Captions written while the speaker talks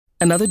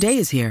Another day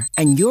is here,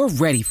 and you're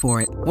ready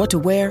for it. What to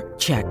wear?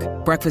 Check.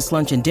 Breakfast,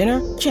 lunch, and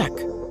dinner? Check.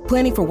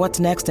 Planning for what's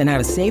next and how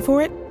to save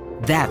for it?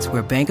 That's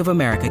where Bank of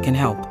America can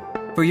help.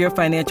 For your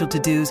financial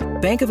to-dos,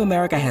 Bank of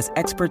America has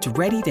experts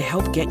ready to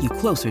help get you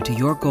closer to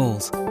your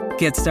goals.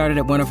 Get started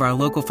at one of our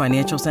local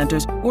financial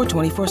centers or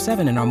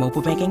 24/7 in our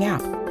mobile banking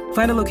app.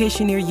 Find a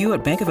location near you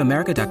at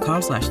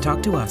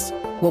bankofamerica.com/talktous.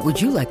 What would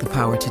you like the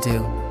power to do?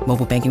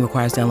 Mobile banking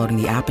requires downloading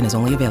the app and is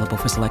only available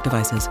for select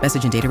devices.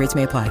 Message and data rates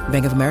may apply.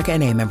 Bank of America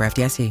N.A., member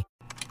FDIC.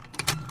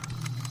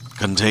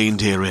 Contained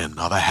herein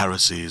are the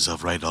heresies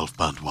of Radolf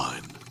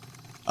Burntwine,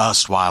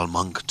 erstwhile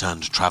monk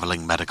turned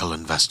traveling medical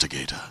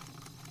investigator.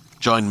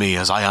 Join me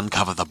as I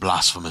uncover the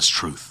blasphemous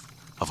truth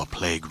of a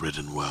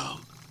plague-ridden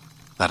world,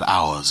 that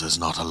ours is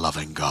not a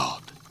loving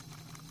God,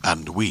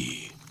 and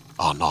we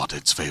are not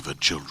its favored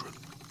children.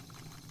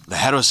 The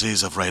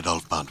heresies of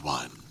Radolf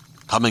Burntwine,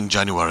 coming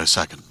January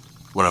 2nd,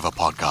 wherever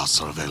podcasts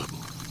are available.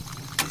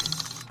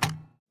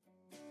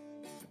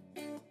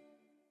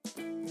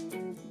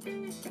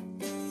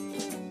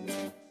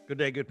 Good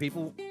day, good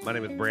people. My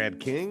name is Brad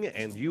King,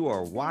 and you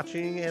are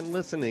watching and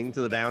listening to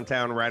the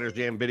Downtown Writers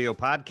Jam video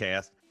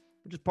podcast,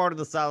 which is part of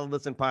the Solid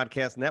Listen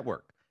Podcast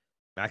Network.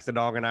 Max the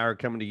Dog and I are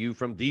coming to you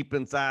from deep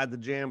inside the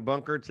Jam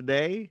bunker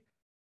today,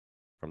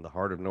 from the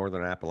heart of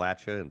Northern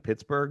Appalachia in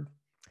Pittsburgh.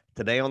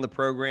 Today on the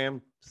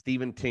program,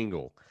 Stephen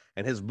Tingle,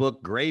 and his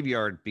book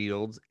Graveyard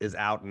Fields is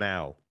out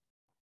now.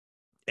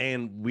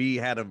 And we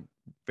had a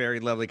very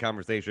lovely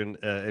conversation.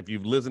 If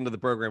you've listened to the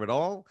program at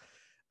all,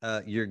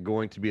 you're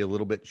going to be a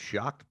little bit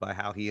shocked by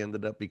how he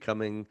ended up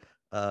becoming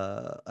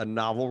a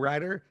novel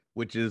writer,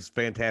 which is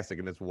fantastic.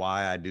 And that's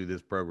why I do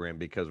this program,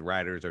 because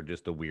writers are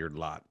just a weird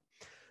lot.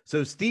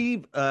 So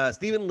Stephen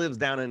lives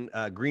down in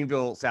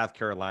Greenville, South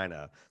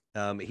Carolina.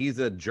 He's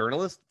a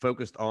journalist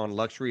focused on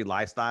luxury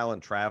lifestyle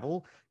and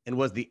travel, and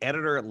was the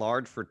editor at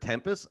large for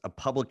Tempest, a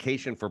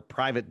publication for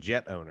private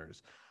jet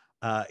owners.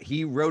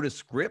 He wrote a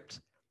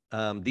script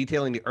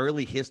detailing the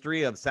early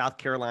history of South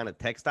Carolina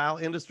textile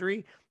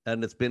industry,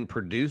 and it's been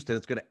produced and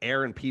it's going to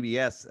air in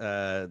PBS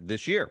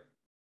this year.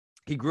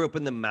 He grew up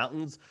in the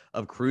mountains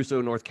of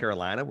Crusoe, North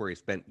Carolina, where he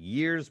spent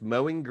years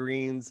mowing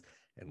greens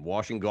and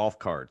washing golf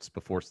carts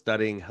before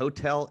studying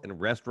hotel and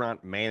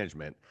restaurant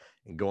management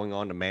and going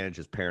on to manage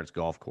his parents'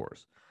 golf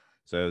course.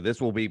 So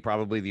this will be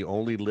probably the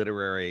only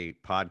literary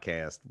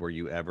podcast where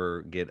you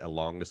ever get a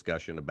long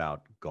discussion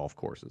about golf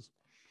courses.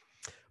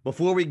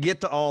 Before we get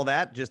to all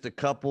that, just a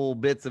couple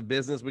bits of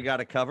business we got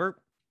to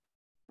cover.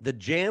 The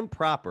Jam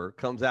proper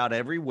comes out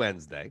every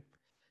Wednesday,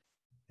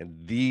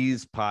 and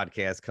these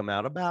podcasts come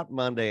out about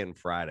Monday and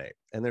Friday.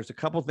 And there's a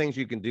couple things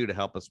you can do to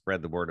help us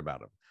spread the word about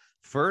them.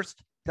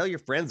 First, tell your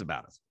friends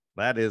about us.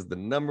 That is the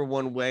number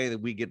one way that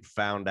we get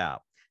found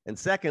out. And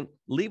second,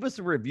 leave us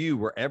a review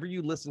wherever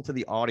you listen to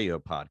the audio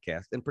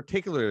podcast, in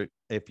particular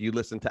if you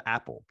listen to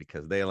Apple,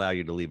 because they allow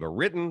you to leave a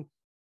written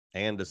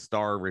and a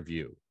star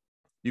review.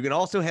 You can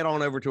also head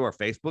on over to our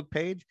Facebook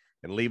page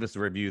and leave us a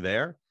review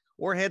there,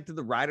 or head to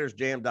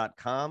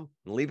thewritersjam.com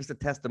and leave us a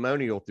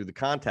testimonial through the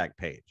contact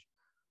page.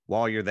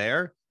 While you're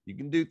there, you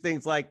can do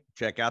things like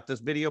check out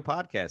this video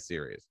podcast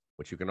series,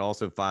 which you can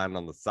also find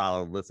on the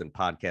Solid Listen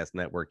Podcast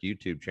Network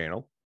YouTube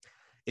channel.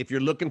 If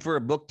you're looking for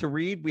a book to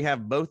read, we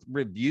have both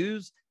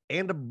reviews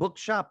and a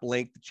bookshop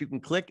link that you can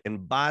click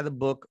and buy the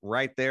book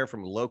right there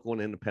from a local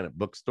and independent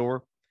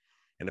bookstore.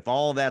 And if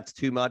all that's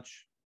too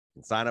much,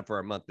 you can sign up for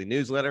our monthly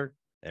newsletter.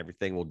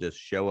 Everything will just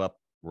show up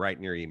right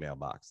in your email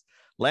box.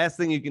 Last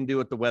thing you can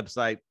do at the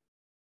website,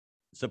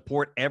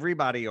 support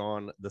everybody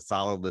on the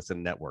Solid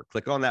Listen Network.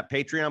 Click on that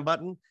Patreon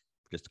button,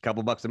 just a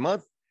couple bucks a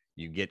month.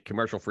 You get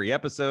commercial-free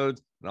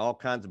episodes and all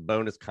kinds of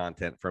bonus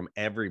content from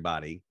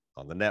everybody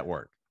on the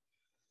network.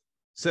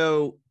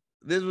 So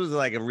this was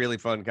like a really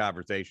fun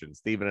conversation.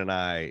 Stephen and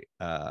I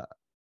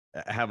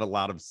have a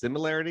lot of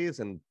similarities,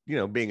 and, you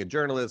know, being a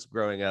journalist,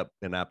 growing up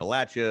in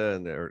Appalachia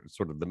and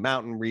sort of the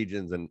mountain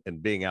regions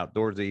and being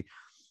outdoorsy.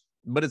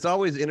 But it's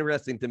always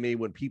interesting to me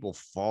when people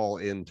fall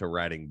into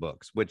writing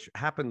books, which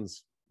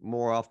happens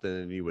more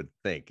often than you would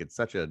think. It's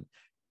such a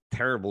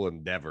terrible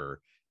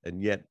endeavor,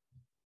 and yet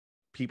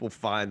people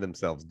find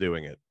themselves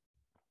doing it.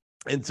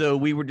 And so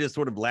we were just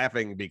sort of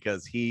laughing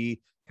because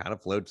he kind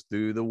of floats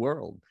through the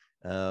world.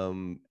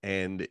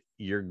 And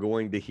you're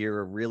going to hear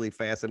a really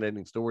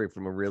fascinating story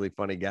from a really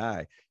funny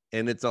guy.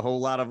 And it's a whole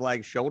lot of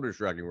like shoulder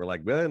shrugging. We're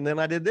like, well, and then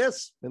I did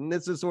this, and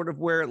this is sort of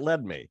where it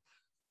led me,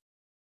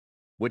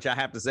 which I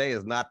have to say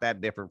is not that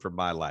different from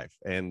my life.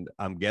 And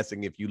I'm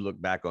guessing if you look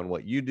back on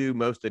what you do,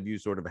 most of you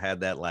sort of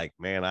had that like,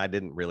 man, I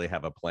didn't really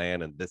have a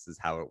plan, and this is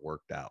how it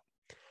worked out.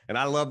 And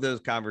I love those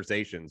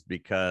conversations,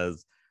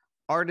 because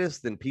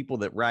artists and people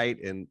that write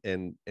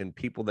and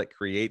people that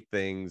create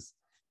things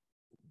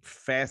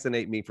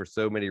fascinate me for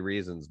so many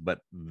reasons.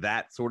 But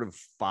that sort of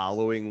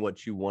following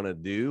what you want to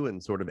do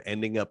and sort of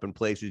ending up in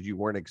places you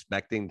weren't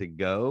expecting to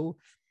go,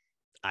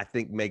 I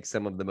think makes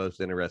some of the most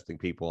interesting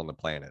people on the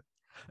planet.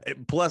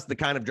 Plus, the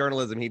kind of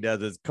journalism he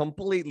does is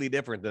completely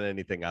different than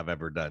anything I've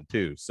ever done,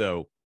 too.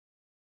 So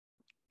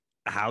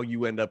how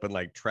you end up in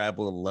like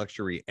travel and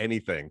luxury,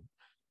 anything,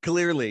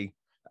 clearly,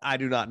 I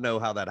do not know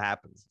how that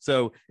happens.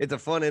 So it's a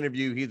fun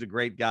interview. He's a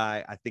great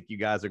guy. I think you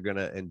guys are going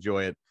to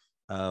enjoy it.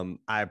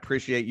 I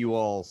appreciate you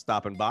all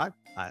stopping by.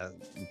 I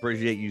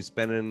appreciate you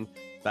spending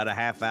about a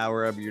half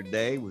hour of your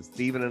day with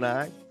Stephen and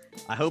I.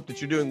 I hope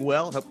that you're doing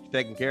well. Hope you're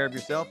taking care of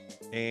yourself.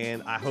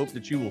 And I hope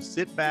that you will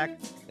sit back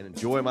and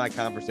enjoy my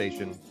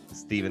conversation with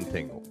Stephen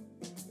Tingle.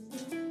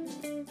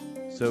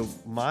 So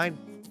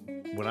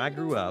when I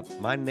grew up,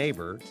 my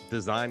neighbor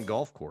designed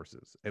golf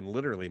courses, and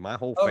literally my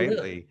whole family.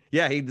 Really?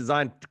 Yeah, he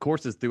designed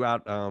courses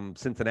throughout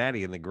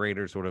Cincinnati and the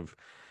greater sort of,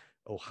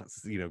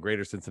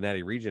 greater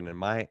Cincinnati region. And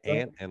my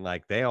aunt and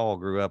they all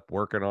grew up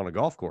working on a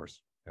golf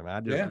course. And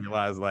I just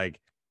realized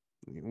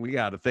we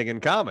got a thing in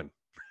common.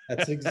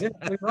 That's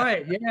exactly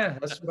right. Yeah,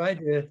 that's what I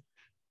did.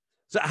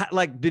 So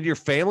did your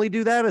family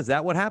do that? Is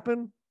that what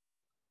happened?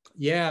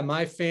 Yeah,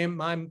 my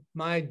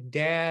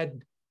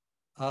dad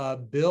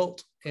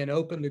built and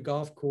opened a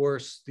golf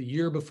course the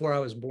year before I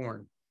was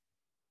born.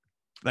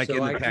 In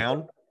the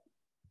town?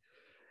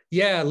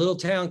 Yeah, a little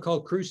town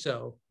called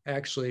Crusoe,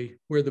 actually,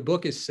 where the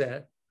book is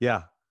set.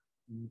 Yeah.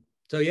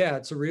 So yeah,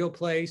 it's a real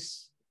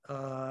place.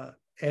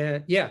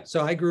 And yeah,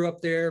 so I grew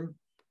up there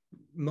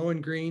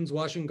mowing greens,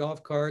 washing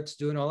golf carts,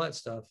 doing all that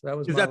stuff. That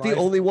was Is that the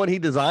only one he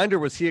designed, or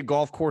was he a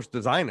golf course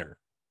designer?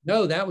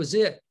 No, that was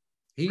it.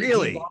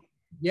 Really?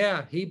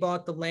 He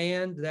bought the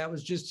land. That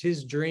was just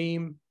his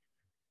dream.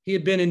 He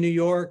had been in New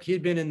York. He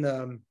had been in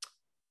the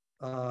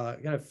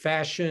kind of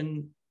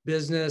fashion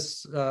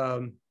business,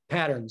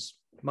 patterns.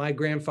 My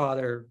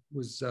grandfather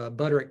was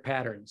Butterick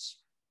Patterns.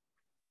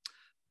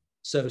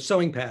 So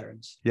sewing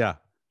patterns. Yeah.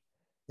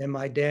 And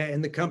my dad,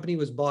 and the company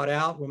was bought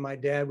out when my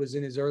dad was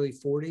in his early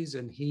 40s.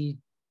 And he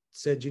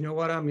said, you know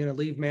what? I'm going to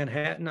leave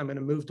Manhattan. I'm going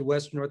to move to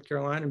Western North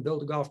Carolina and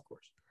build a golf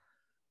course.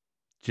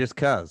 Just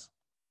cause.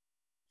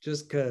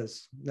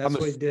 That's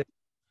what he did.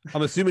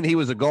 I'm assuming he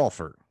was a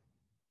golfer.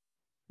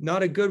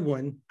 Not a good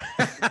one.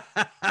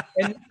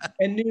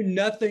 and knew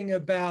nothing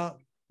about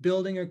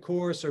building a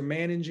course or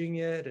managing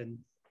it. And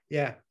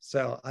yeah,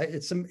 so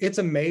it's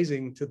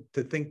amazing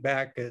to think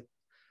back at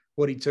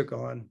what he took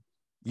on.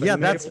 But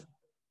yeah,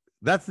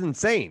 that's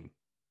insane.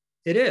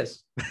 It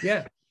is.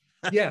 Yeah.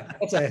 Yeah.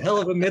 That's a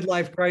hell of a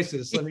midlife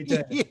crisis, let me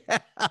tell you. Yeah.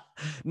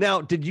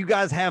 Now, did you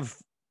guys have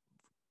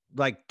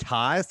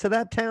ties to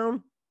that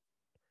town?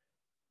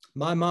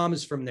 My mom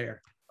is from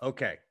there.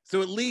 Okay.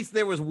 So at least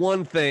there was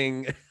one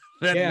thing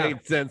that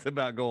made sense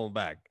about going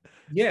back.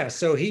 Yeah.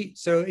 So he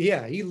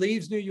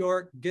leaves New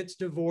York, gets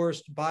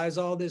divorced, buys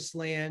all this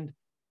land,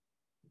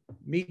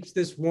 meets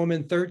this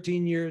woman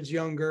 13 years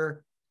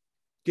younger,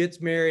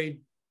 gets married,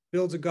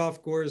 builds a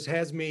golf course,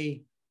 has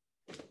me.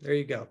 There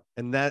you go.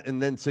 And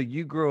then so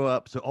you grew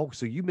up. So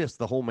you missed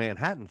the whole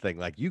Manhattan thing.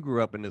 You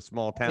grew up in this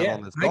small town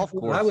on this golf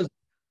course. I was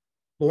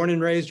born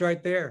and raised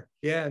right there.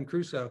 Yeah, in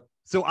Crusoe.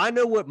 So I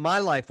know what my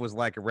life was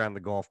like around the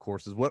golf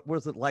courses. What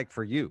was it like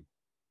for you?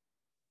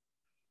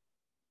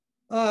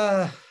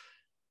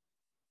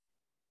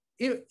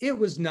 It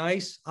was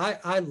nice.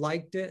 I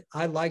liked it.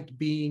 I liked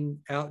being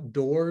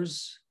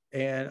outdoors,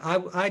 and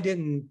I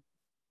didn't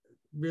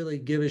really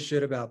give a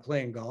shit about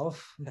playing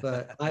golf,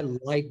 but I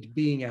liked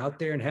being out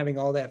there and having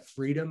all that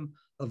freedom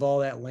of all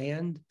that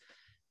land,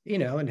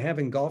 and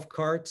having golf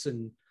carts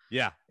and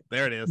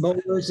there it is,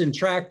 motors and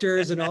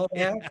tractors and all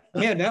that.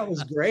 Man, that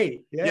was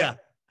great. Yeah.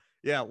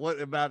 What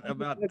about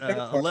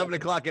 11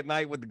 o'clock at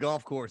night with the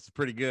golf course is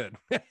pretty good.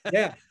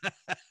 Yeah,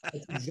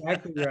 that's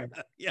exactly right.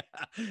 Yeah.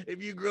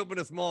 If you grew up in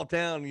a small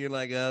town, you're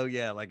oh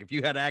yeah. If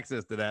you had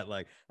access to that,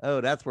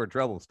 oh, that's where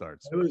trouble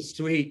starts. It was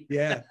sweet.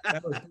 Yeah.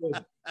 That was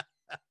good.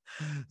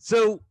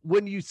 So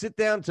when you sit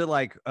down to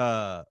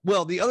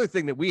the other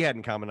thing that we had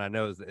in common, I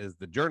know, is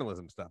the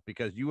journalism stuff,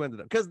 because you ended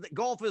up, because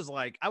golf is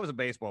I was a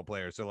baseball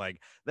player. So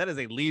that is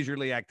a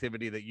leisurely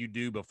activity that you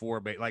do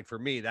before, for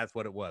me, that's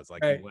what it was.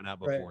 You went out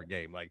before a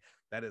game.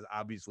 That is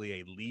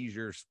obviously a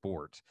leisure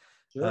sport.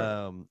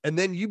 Sure. And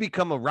then you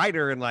become a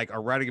writer and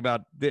are writing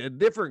about the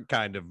different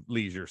kind of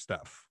leisure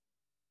stuff.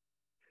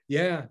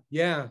 Yeah.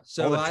 Yeah.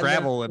 So all the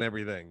travel and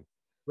everything.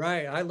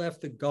 Right. I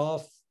left the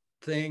golf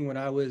thing when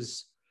I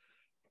was,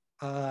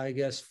 I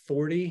guess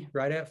 40,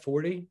 right at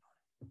 40,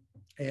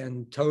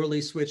 and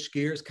totally switched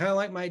gears. Kind of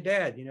like my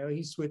dad,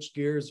 he switched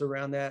gears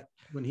around that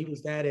when he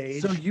was that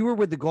age. So you were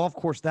with the golf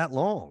course that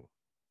long?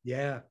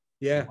 Yeah.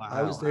 Yeah. Wow.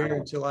 I was there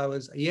until I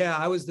was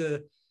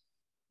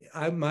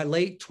my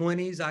late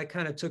 20s. I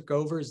kind of took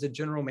over as the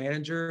general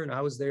manager, and I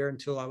was there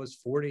until I was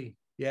 40.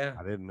 Yeah.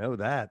 I didn't know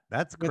that.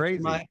 That's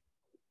crazy.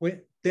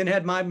 Then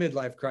had my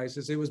midlife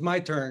crisis. It was my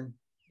turn.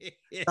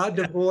 Got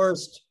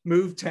divorced,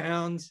 moved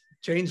towns,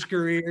 changed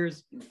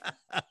careers.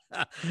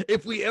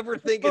 If we ever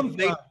think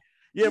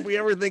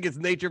it's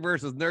nature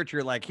versus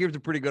nurture, here's a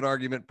pretty good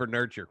argument for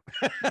nurture.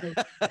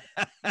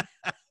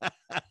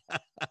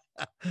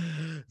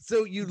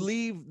 So you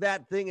leave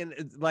that thing, and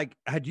it's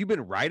had you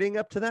been writing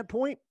up to that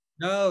point?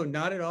 No,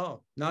 not at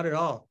all. Not at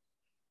all.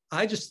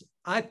 I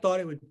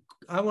thought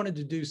I wanted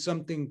to do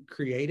something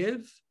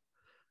creative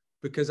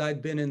because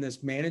I'd been in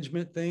this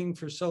management thing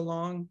for so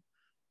long.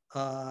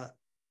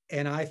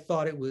 and I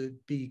thought it would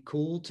be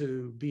cool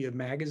to be a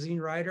magazine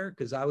writer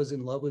because I was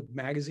in love with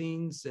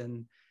magazines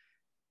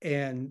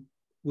and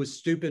was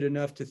stupid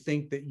enough to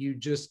think that you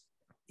just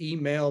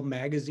email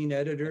magazine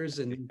editors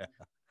and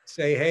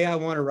say, hey, I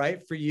want to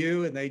write for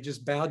you. And they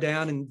just bow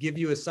down and give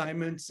you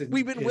assignments. And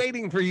we've been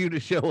waiting for you to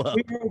show up.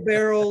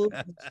 Barrel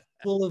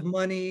full of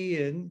money.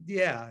 And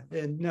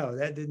no,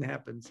 that didn't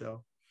happen.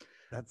 So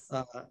that's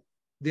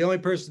the only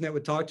person that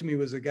would talk to me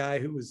was a guy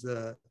who was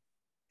the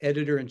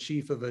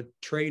editor-in-chief of a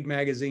trade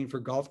magazine for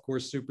golf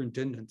course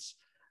superintendents.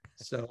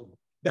 So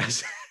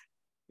that's,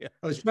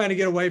 I was trying to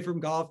get away from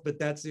golf, but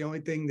that's the only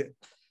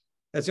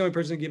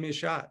person to give me a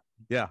shot.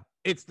 Yeah.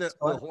 It's I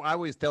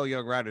always tell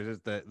young writers,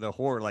 it's the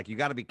horror, like you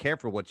got to be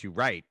careful what you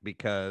write,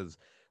 because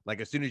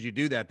like as soon as you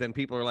do that, then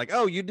people are like,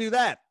 oh, you do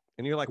that.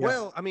 And you're like,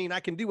 well, I mean, I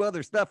can do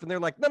other stuff. And they're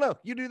like, no,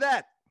 you do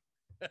that.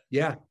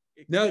 Yeah,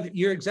 no,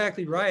 you're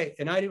exactly right.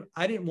 And I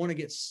didn't want to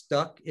get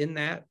stuck in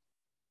that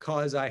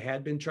because I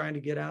had been trying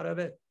to get out of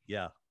it.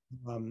 Yeah.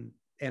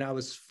 And I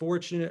was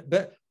fortunate,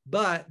 but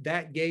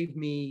that gave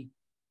me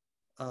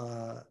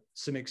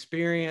some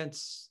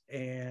experience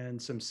and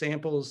some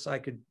samples I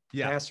could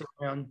pass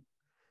around.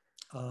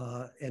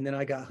 And then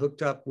I got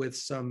hooked up with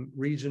some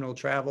regional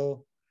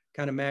travel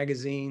kind of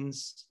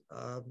magazines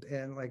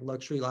and like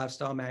luxury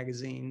lifestyle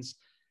magazines.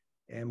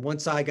 And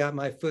once I got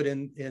my foot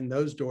in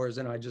those doors,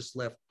 and I just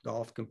left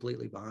golf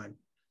completely behind.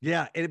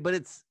 Yeah. But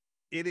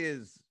it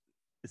is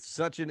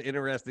such an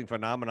interesting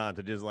phenomenon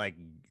to just like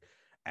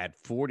at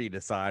 40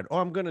 decide, oh,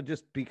 I'm going to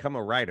just become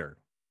a writer.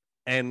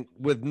 And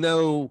with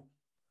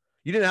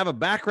you didn't have a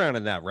background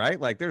in that,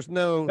 right? Like there's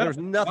nothing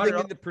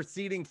in the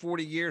preceding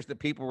 40 years that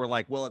people were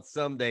like, well, it's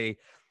someday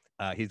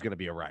he's going to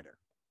be a writer.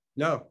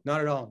 No,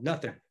 not at all.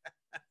 Nothing.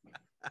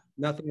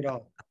 Nothing at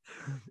all.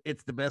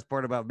 It's the best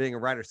part about being a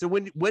writer. So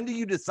when do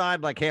you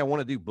decide like, hey, I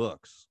want to do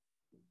books?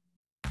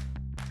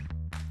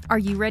 Are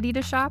you ready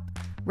to shop?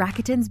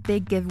 Rakuten's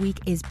Big Give Week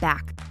is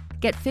back.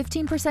 Get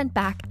 15%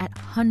 back at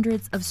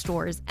hundreds of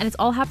stores, and it's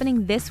all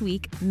happening this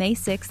week, May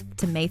 6th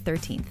to May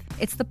 13th.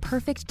 It's the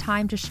perfect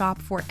time to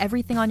shop for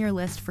everything on your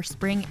list for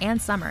spring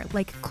and summer,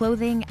 like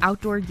clothing,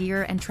 outdoor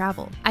gear, and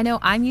travel. I know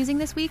I'm using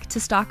this week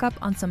to stock up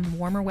on some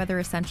warmer weather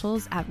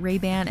essentials at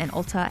Ray-Ban and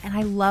Ulta, and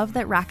I love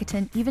that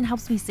Rakuten even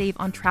helps me save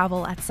on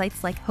travel at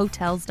sites like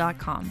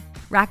Hotels.com.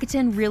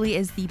 Rakuten really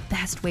is the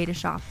best way to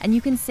shop, and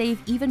you can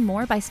save even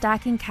more by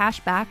stacking cash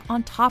back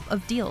on top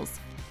of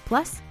deals.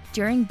 Plus,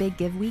 during Big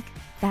Give Week,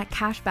 that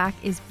cash back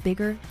is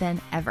bigger than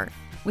ever.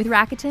 With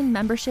Rakuten,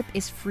 membership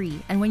is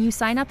free, and when you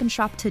sign up and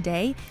shop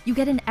today, you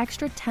get an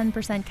extra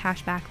 10%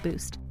 cash back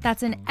boost.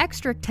 That's an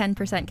extra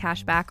 10%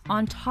 cash back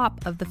on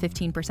top of the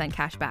 15%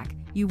 cash back.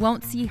 You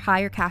won't see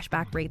higher cash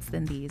back rates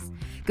than these.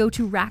 Go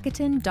to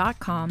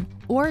Rakuten.com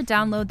or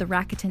download the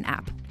Rakuten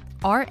app.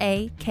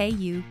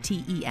 Rakuten.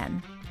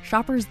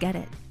 Shoppers get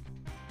it.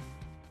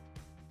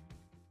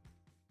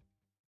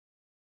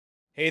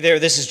 Hey there,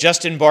 this is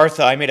Justin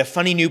Bartha. I made a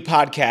funny new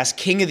podcast,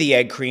 King of the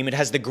Egg Cream. It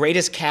has the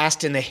greatest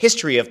cast in the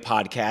history of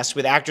podcasts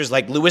with actors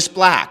like Louis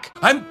Black.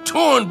 I'm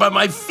torn by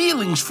my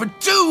feelings for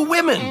two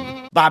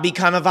women. Bobby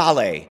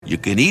Cannavale. You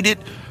can eat it,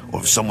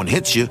 or if someone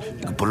hits you,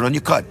 you can put it on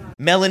your cut.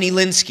 Melanie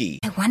Linsky.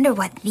 I wonder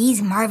what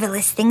these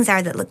marvelous things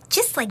are that look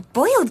just like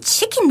boiled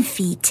chicken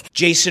feet.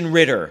 Jason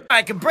Ritter.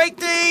 I can break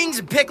things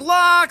and pick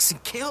locks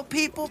and kill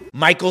people.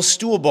 Michael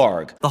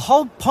Stuhlbarg. The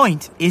whole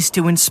point is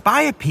to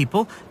inspire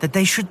people that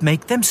they should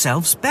make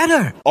themselves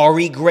better.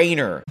 Ari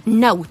Grainer.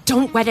 No,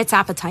 don't whet its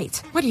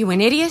appetite. What are you, an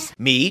idiot?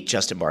 Me,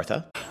 Justin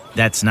Bartha.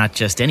 That's not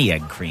just any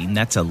egg cream,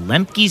 that's a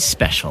Lemke's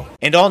special.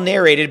 And all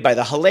narrated by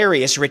the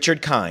hilarious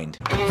Richard Kind.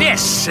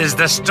 This is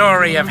the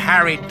story of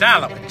Harry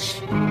Dalowitz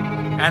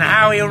and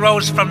how he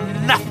rose from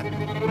nothing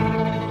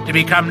to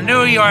become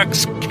New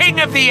York's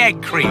King of the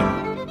Egg Cream.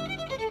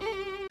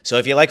 So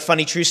if you like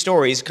funny true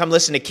stories, come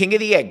listen to King of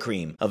the Egg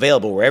Cream,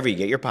 available wherever you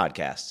get your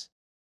podcasts.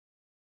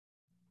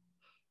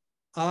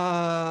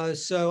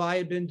 So I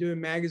had been doing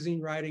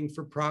magazine writing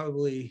for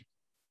probably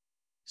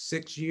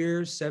 7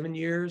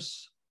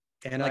 years.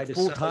 And like I decided,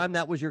 full-time,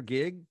 that was your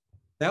gig?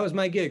 That was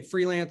my gig,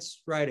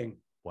 freelance writing.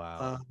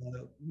 Wow.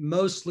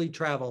 Mostly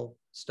travel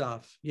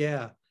stuff.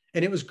 Yeah.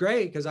 And it was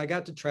great because I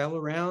got to travel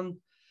around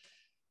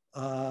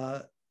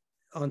on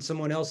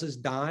someone else's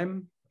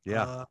dime.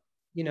 Yeah.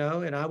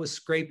 And I was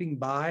scraping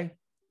by.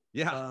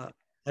 Yeah.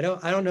 I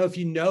don't know if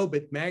you know,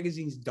 but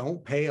magazines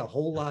don't pay a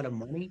whole lot of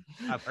money.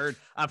 I've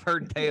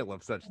heard tale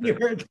of such things. You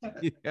heard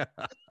that? Yeah.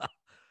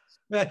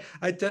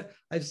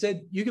 I've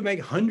said you can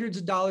make hundreds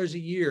of dollars a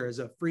year as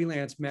a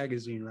freelance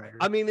magazine writer.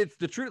 I mean, it's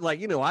the truth.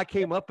 Like, I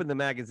came up in the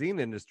magazine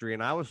industry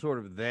and I was sort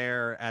of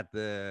there at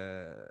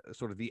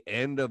the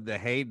end of the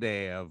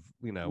heyday of,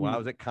 I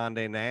was at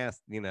Condé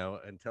Nast,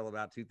 until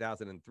about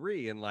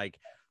 2003. And like,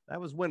 that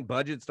was when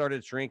budgets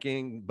started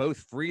shrinking, both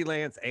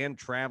freelance and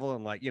travel.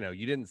 And like, you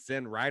didn't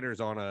send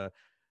writers on a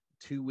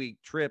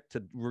 2-week trip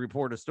to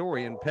report a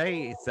story and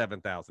pay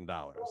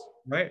 $7,000.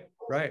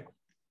 Right.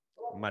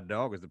 My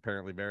dog was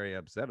apparently very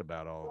upset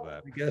about all of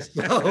that. I guess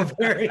so.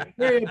 Very,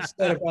 very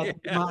upset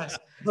about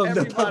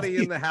Everybody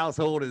in the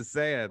household is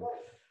sad.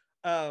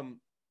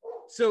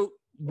 So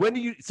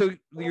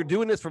you're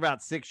doing this for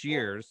about 6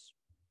 years.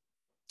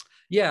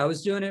 Yeah, I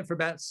was doing it for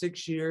about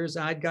 6 years.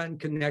 I'd gotten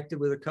connected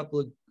with a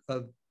couple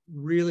of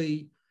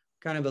really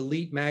kind of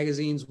elite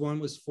magazines. One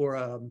was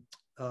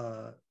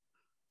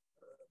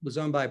was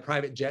owned by a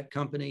private jet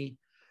company.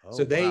 Oh,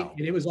 so wow.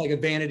 and it was like a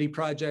vanity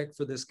project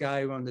for this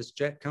guy who owned this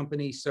jet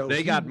company. So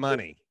they got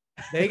money.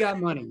 They got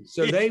money.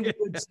 So they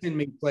would send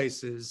me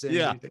places. And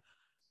yeah.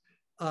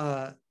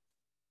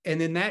 And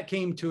then that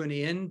came to an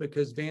end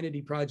because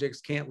vanity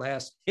projects can't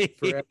last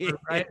forever,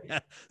 right?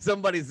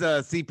 Somebody's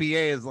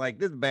CPA is like,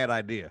 this is a bad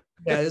idea.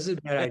 Yeah, this is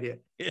a bad idea.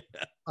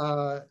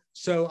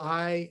 So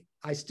I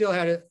still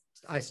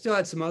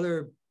had some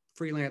other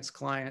freelance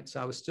clients.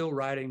 I was still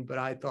writing, but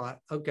I thought,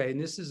 okay,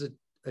 and this is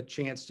a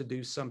chance to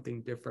do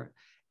something different.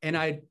 And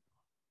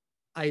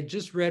I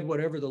just read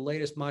whatever the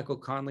latest Michael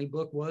Conley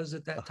book was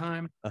at that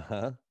time.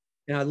 Uh-huh.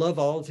 And I love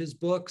all of his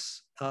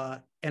books.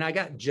 And I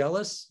got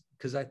jealous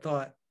because I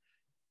thought,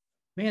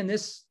 man,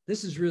 this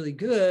is really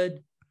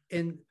good.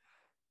 And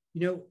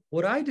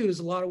what I do is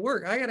a lot of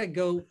work. I gotta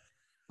go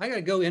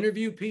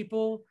interview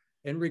people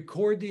and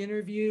record the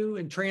interview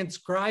and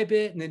transcribe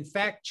it and then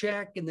fact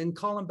check and then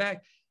call them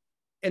back.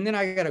 And then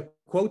I gotta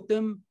quote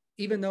them,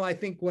 even though I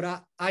think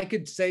what I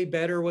could say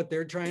better what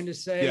they're trying to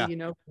say.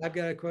 Yeah. I've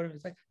got to quote them.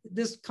 It's like,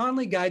 this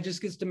Conley guy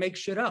just gets to make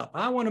shit up.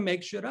 I want to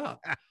make shit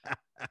up.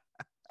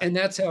 And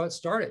that's how it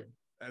started.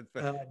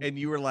 And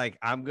you were like,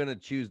 I'm going to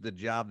choose the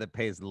job that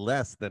pays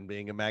less than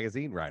being a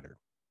magazine writer.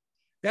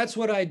 That's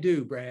what I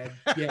do, Brad.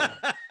 Yeah.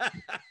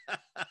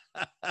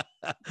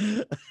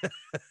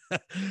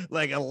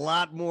 Like a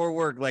lot more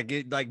work. Like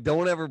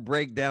don't ever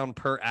break down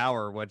per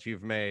hour what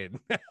you've made.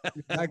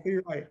 Exactly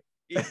right.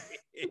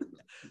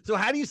 So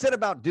how do you set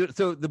about doing?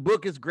 So the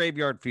book is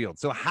Graveyard Field.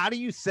 So how do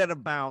you set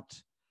about?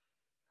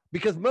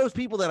 Because most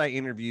people that I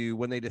interview,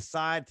 when they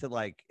decide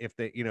to if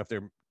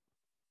they're,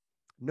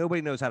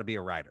 nobody knows how to be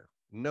a writer.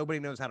 Nobody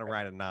knows how to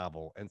write a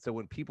novel. And so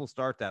when people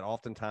start that,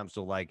 oftentimes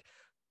they'll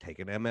take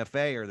an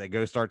MFA or they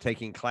go start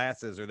taking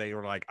classes or they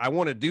are like, I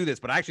want to do this,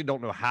 but I actually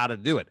don't know how to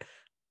do it.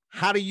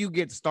 How do you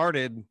get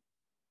started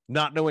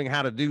not knowing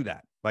how to do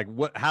that?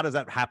 How does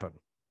that happen?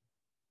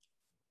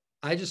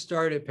 I just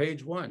started at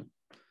page 1.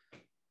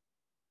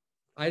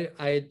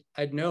 I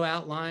had no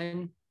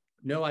outline,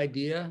 no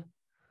idea.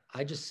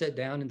 I just sat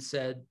down and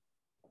said,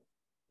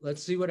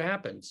 let's see what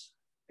happens.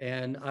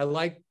 And I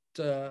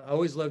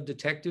always loved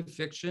detective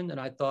fiction. And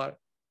I thought,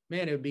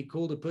 man, it would be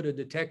cool to put a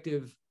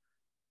detective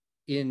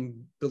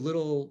in the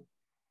little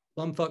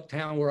bumfuck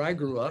town where I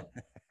grew up.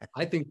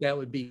 I think that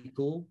would be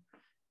cool.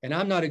 And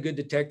I'm not a good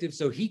detective,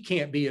 so he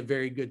can't be a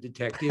very good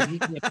detective. He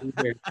can't be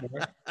very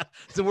smart.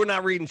 So we're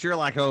not reading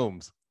Sherlock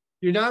Holmes.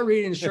 You're not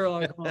reading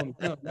Sherlock Holmes.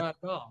 No, not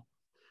at all.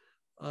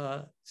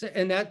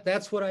 And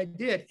that's what I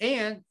did.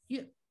 And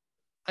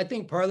I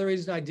think part of the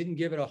reason I didn't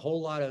give it a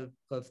whole lot of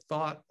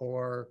thought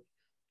or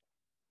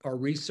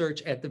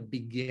research at the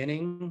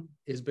beginning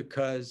is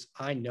because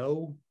I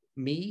know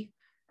me,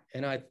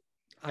 and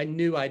I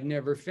knew I'd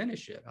never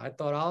finish it. I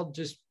thought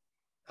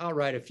I'll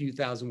write a few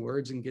thousand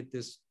words and get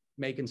this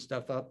making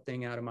stuff up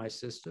thing out of my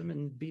system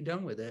and be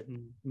done with it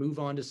and move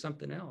on to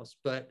something else.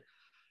 But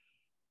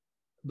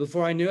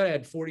before I knew it, I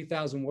had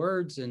 40,000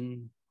 words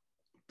and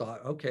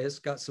thought, okay, it's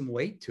got some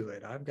weight to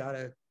it.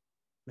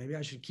 Maybe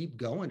I should keep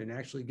going and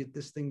actually get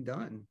this thing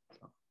done.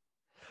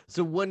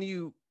 So when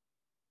you,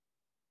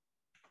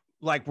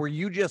 were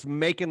you just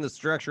making the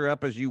structure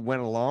up as you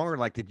went along,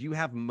 or did you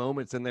have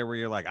moments in there where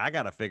you're like, I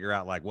got to figure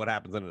out what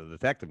happens in a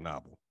detective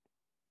novel?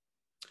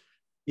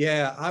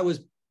 Yeah, I was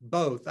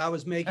both. I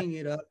was making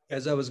it up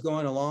as I was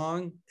going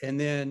along. And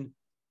then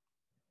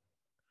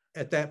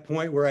at that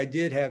point where I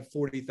did have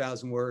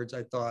 40,000 words,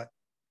 I thought,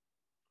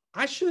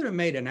 I should have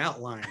made an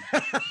outline.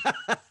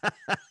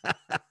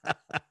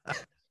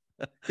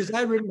 Because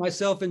I'd written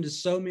myself into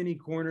so many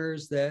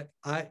corners that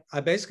I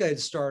basically had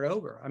to start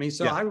over. I mean,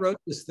 I wrote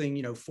this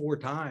thing, 4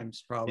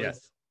 times probably.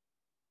 Yes.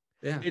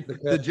 Yeah.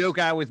 The joke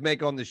I always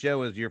make on the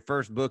show is your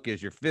first book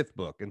is your 5th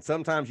book. And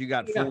sometimes you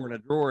got 4 in a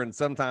drawer and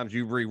sometimes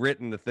you've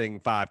rewritten the thing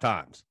 5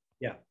 times.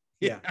 Yeah.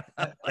 Yeah.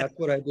 That's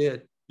what I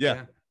did.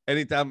 Yeah.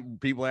 Anytime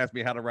people ask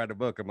me how to write a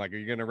book, I'm like, are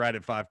you going to write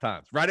it 5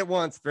 times? Write it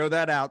once, throw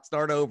that out,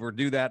 start over,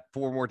 do that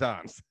 4 more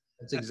times.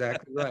 That's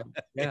exactly right.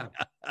 Yeah.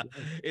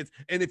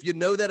 And if you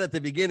know that at the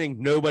beginning,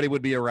 nobody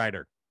would be a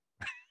writer.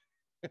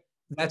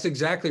 That's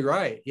exactly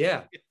right.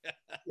 Yeah.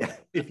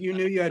 If you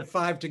knew you had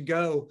 5 to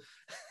go.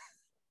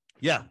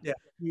 Yeah. Yeah.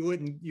 You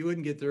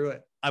wouldn't get through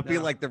it. I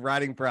feel like the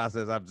writing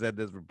process, I've said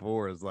this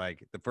before, is the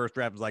first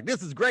draft is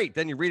this is great.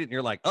 Then you read it and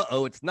you're like,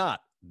 uh-oh, it's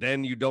not.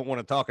 Then you don't want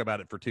to talk about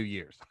it for 2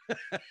 years.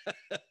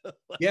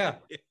 Yeah.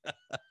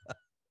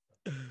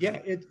 Yeah.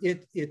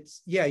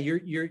 It's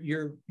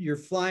you're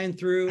flying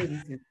through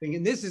and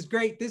thinking, this is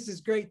great. This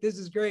is great. This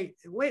is great.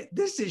 Wait,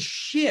 this is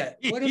shit.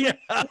 What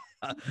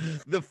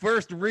The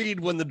first read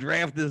when the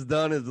draft is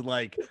done is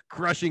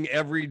crushing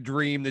every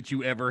dream that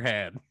you ever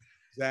had.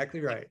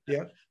 Exactly right.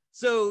 Yeah.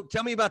 So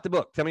tell me about the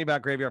book. Tell me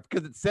about Graveyard,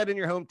 because it's set in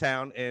your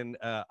hometown. And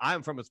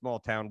I'm from a small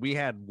town. We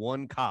had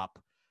one cop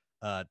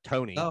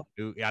Tony, Oh.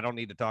 who I don't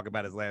need to talk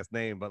about his last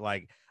name, but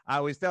like I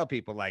always tell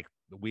people, like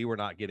we were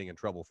not getting in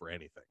trouble for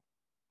anything.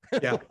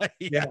 Yeah.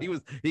 Yeah,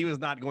 he was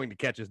not going to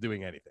catch us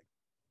doing anything.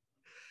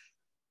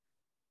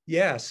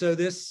 Yeah. So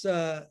this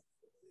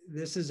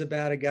is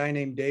about a guy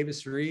named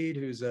Davis Reed,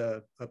 who's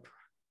a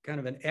kind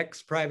of an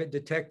ex-private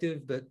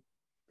detective, but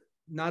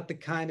not the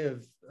kind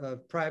of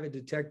private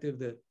detective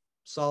that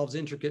solves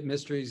intricate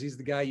mysteries. He's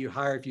the guy you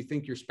hire if you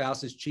think your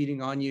spouse is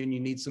cheating on you and you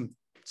need some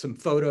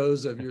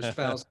photos of your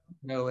spouse,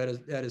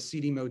 at a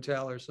seedy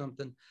motel or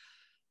something.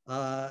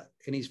 And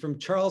he's from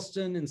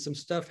Charleston, and some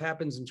stuff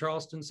happens in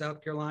Charleston,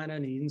 South Carolina,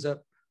 and he ends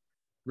up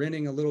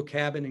renting a little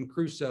cabin in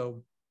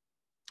Crusoe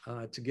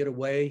to get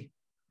away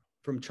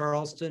from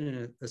Charleston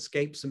and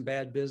escape some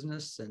bad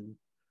business. And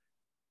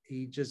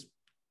he just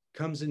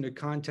comes into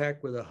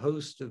contact with a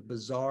host of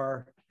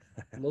bizarre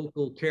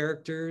local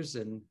characters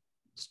and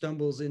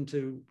stumbles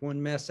into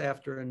one mess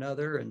after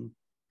another,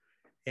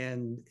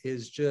 and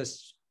is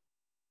just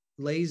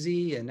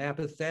lazy and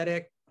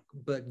apathetic,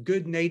 but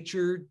good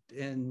natured.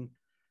 And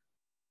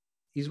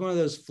he's one of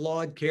those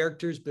flawed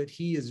characters, but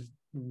he is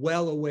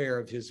well aware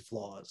of his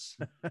flaws.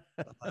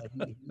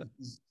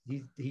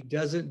 He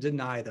doesn't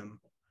deny them,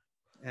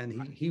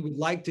 and he would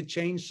like to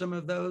change some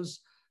of those,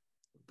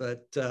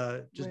 but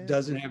just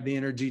doesn't have the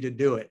energy to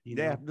do it. You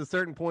know? At a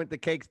certain point, the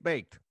cake's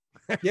baked.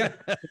 Yeah,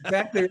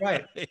 exactly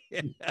right.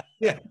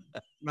 Yeah,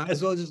 might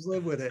as well just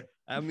live with it.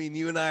 I mean,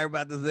 you and I are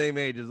about the same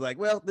age. It's like,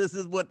 well, this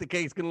is what the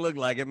cake's gonna look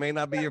like. It may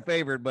not be your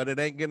favorite, but it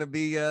ain't gonna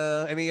be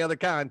any other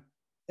kind.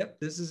 Yep,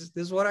 this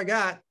is what I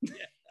got.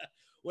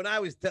 When I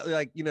was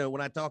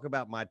when I talk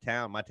about my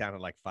town had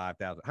like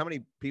 5,000. How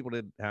many people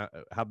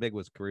how big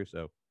was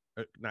Caruso?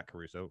 Not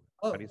Caruso.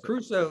 Oh,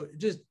 Crusoe,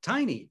 just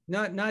tiny.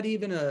 Not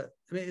even I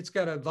mean, it's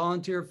got a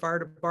volunteer fire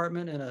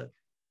department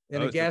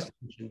and a gas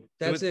station.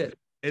 That's it.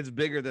 It's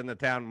bigger than the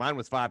town. Mine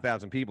was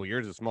 5,000 people.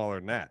 Yours is smaller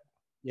than that.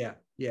 Yeah.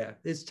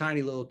 It's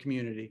tiny little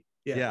community.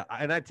 Yeah.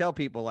 And I tell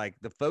people, like,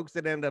 the folks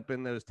that end up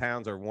in those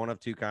towns are one of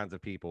two kinds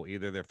of people.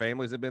 Either their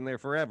families have been there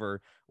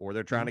forever, or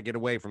they're trying to get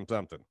away from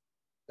something.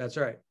 That's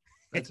right.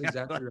 That's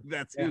exactly right.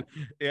 That's who.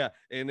 Yeah.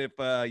 And if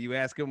you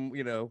ask them,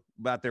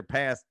 about their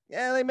past,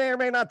 they may or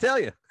may not tell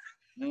you.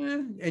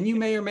 And you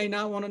may or may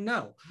not want to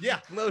know.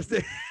 Yeah, most.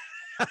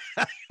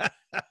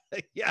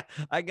 Yeah,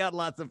 I got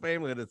lots of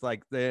family that's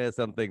like,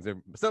 some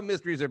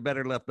mysteries are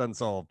better left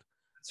unsolved.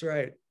 That's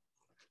right.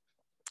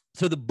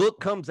 So the book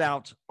comes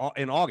out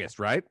in August,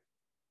 right?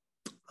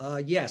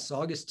 Yes,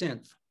 August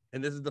 10th.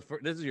 And this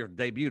is your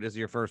debut. This is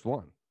your first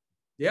one.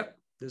 Yep,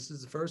 this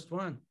is the first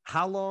one.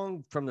 How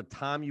long from the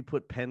time you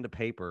put pen to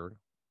paper,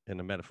 in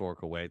a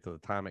metaphorical way, to the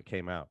time it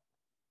came out?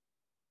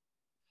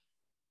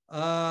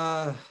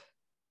 I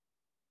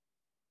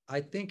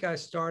think I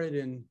started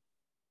in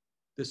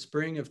the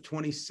spring of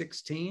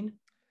 2016.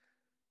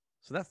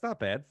 So that's not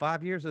bad.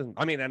 5 years.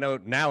 I mean, I know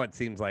now it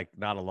seems like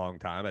not a long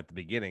time. At the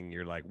beginning,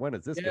 you're like, when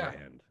is this going to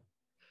end?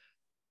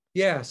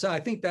 Yeah. So I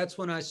think that's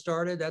when I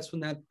started. That's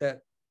when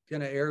that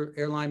kind of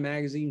airline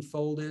magazine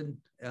folded.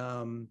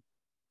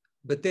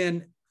 But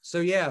then,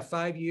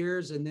 5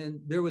 years. And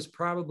then there was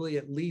probably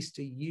at least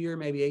a year,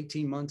 maybe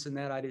 18 months in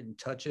that I didn't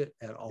touch it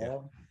at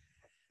all,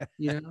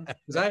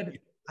 because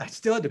I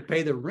still had to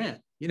pay the rent,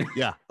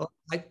 Yeah.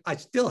 I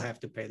still have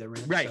to pay the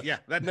rent. Right. So. Yeah.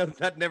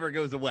 That never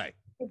goes away.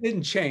 It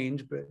didn't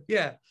change, but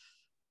yeah.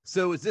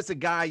 So is this a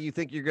guy you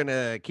think you're going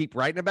to keep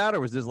writing about, or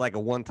was this like a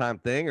one-time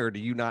thing, or do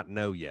you not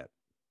know yet?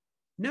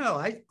 No,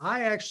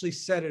 I actually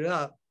set it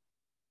up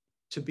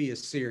to be a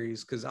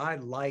series because I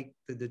like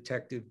the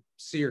detective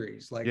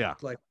series. Like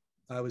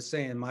I was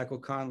saying, Michael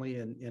Connelly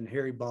and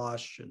Harry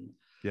Bosch and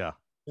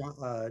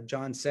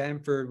John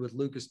Sanford with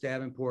Lucas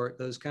Davenport,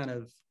 those kind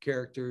of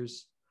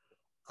characters.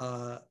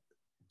 I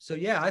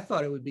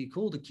thought it would be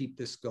cool to keep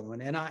this going.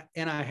 And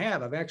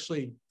I've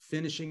actually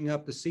finishing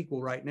up the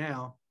sequel right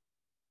now.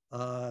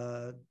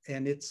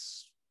 And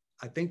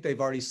I think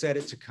they've already set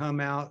it to come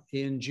out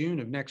in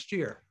June of next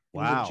year.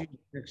 Wow. June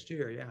next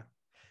year. Yeah.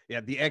 Yeah.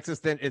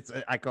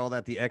 I call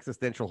that the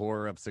existential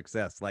horror of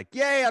success. Like,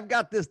 yay, I've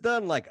got this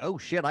done. Like, oh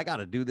shit, I got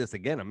to do this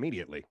again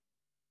immediately.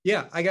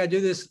 Yeah. I got to do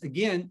this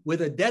again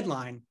with a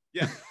deadline.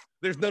 Yeah.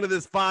 There's none of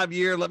this 5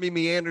 year, let me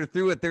meander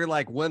through it. They're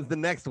like, when's the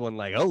next one?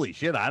 Like, holy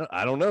shit, I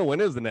don't know. When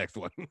is the next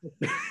one?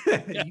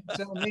 You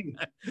tell me.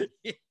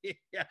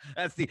 Yeah,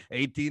 that's the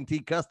AT&T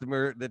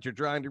customer that you're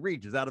trying to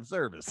reach is out of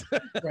service.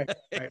 Right.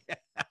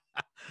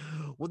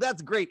 Well,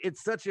 that's great.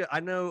 It's such a, I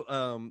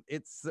know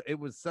it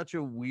was such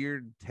a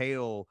weird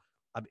tale.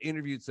 I've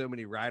interviewed so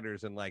many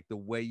writers, and like the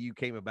way you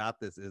came about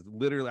this is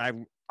literally, I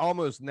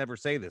almost never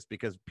say this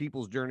because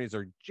people's journeys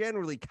are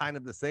generally kind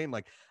of the same.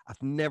 Like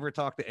I've never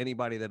talked to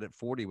anybody that at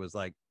 40 was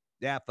like,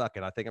 yeah, fuck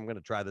it, I think I'm going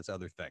to try this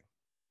other thing.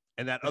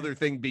 And that other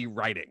thing be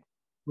writing.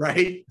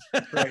 Right.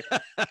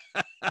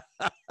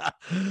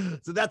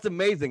 So that's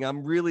amazing.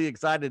 I'm really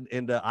excited.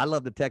 And I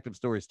love detective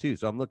stories too.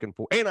 So I'm looking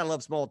for, and I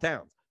love small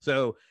towns.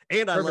 So,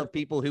 and I love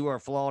people who are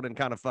flawed and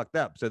kind of fucked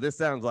up. So this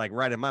sounds like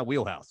right in my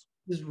wheelhouse.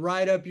 Just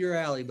right up your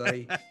alley,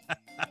 buddy.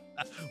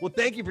 Well,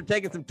 thank you for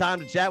taking some time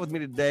to chat with me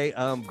today.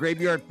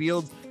 Graveyard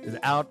Fields is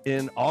out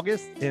in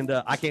August, and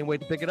I can't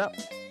wait to pick it up.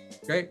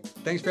 Great.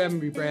 Thanks for having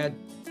me, Brad.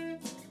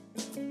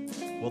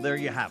 Well, there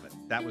you have it.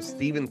 That was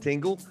Stephen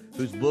Tingle,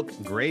 whose book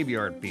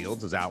Graveyard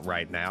Fields is out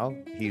right now.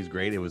 He's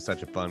great. It was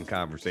such a fun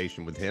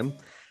conversation with him.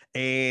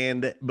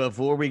 And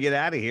before we get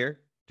out of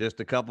here,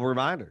 just a couple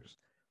reminders.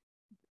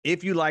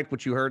 If you liked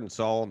what you heard and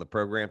saw on the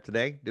program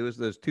today, do us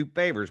those two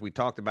favors we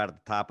talked about at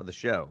the top of the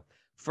show.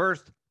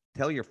 First,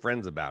 tell your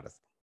friends about us.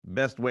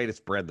 Best way to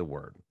spread the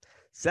word.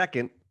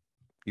 Second,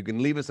 you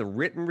can leave us a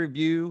written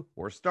review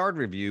or a starred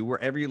review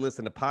wherever you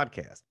listen to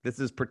podcasts. This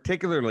is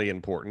particularly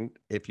important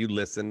if you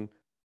listen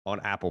on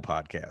Apple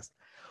Podcasts.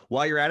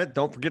 While you're at it,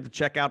 don't forget to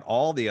check out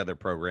all the other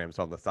programs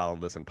on the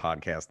Solid Listen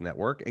Podcast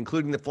Network,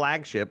 including the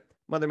flagship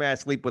Mother May I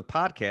Sleep With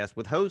podcast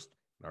with host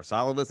and our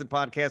Solid Listen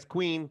Podcast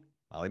queen,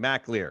 Molly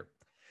McAleer.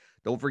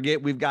 Don't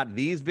forget, we've got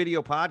these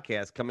video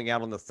podcasts coming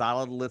out on the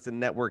Solid Listen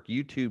Network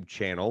YouTube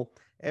channel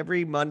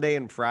every Monday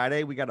and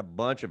Friday. We got a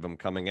bunch of them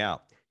coming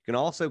out. You can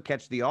also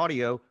catch the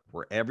audio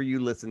wherever you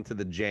listen to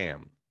The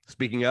Jam.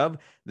 Speaking of,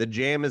 The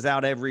Jam is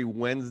out every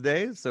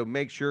Wednesday, so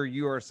make sure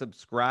you are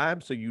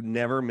subscribed so you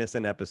never miss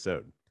an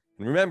episode.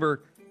 And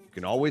remember, you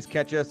can always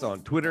catch us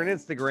on Twitter and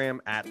Instagram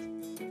at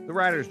The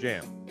Writers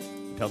Jam.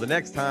 Until the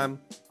next time,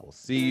 I will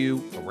see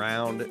you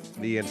around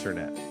the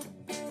internet.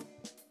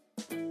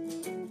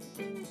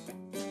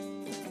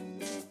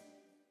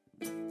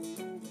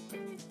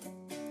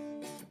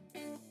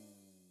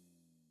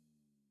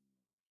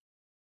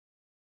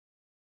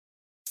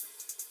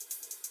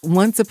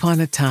 Once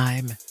upon a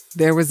time,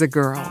 there was a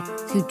girl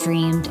who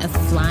dreamed of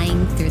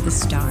flying through the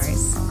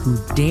stars, who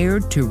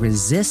dared to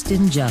resist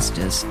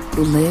injustice,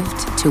 who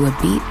lived to a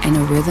beat and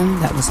a rhythm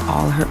that was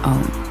all her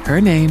own. Her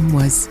name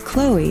was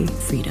Chloe,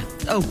 Frida,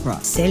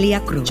 Oprah,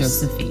 Celia Cruz,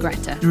 Josephine,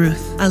 Greta,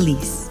 Ruth,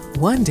 Elise.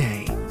 One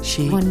day,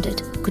 she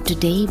wondered, could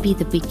today be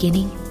the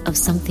beginning of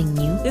something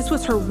new? This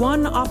was her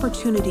one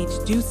opportunity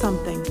to do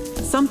something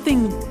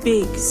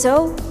big.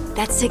 So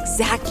that's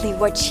exactly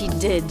what she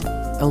did.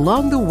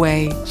 Along the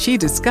way, she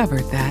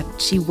discovered that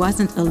she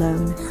wasn't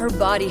alone. Her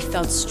body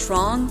felt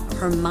strong,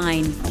 her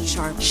mind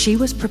sharp. She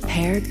was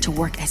prepared to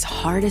work as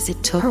hard as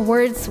it took. Her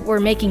words were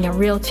making a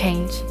real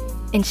change,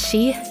 and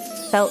she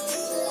felt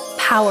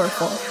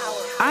powerful.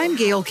 I'm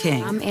Gail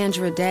King. I'm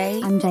Andra Day.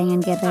 I'm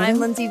Diane Guerrero. I'm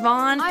Lindsey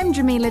Vaughn. I'm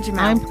Jamila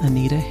Jamal. I'm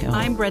Anita Hill.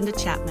 I'm Brenda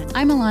Chapman.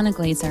 I'm Alana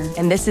Glazer.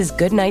 And this is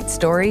Goodnight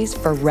Stories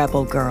for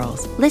Rebel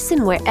Girls.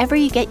 Listen wherever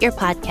you get your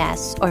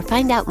podcasts or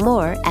find out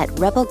more at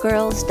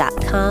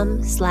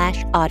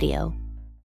rebelgirls.com/audio.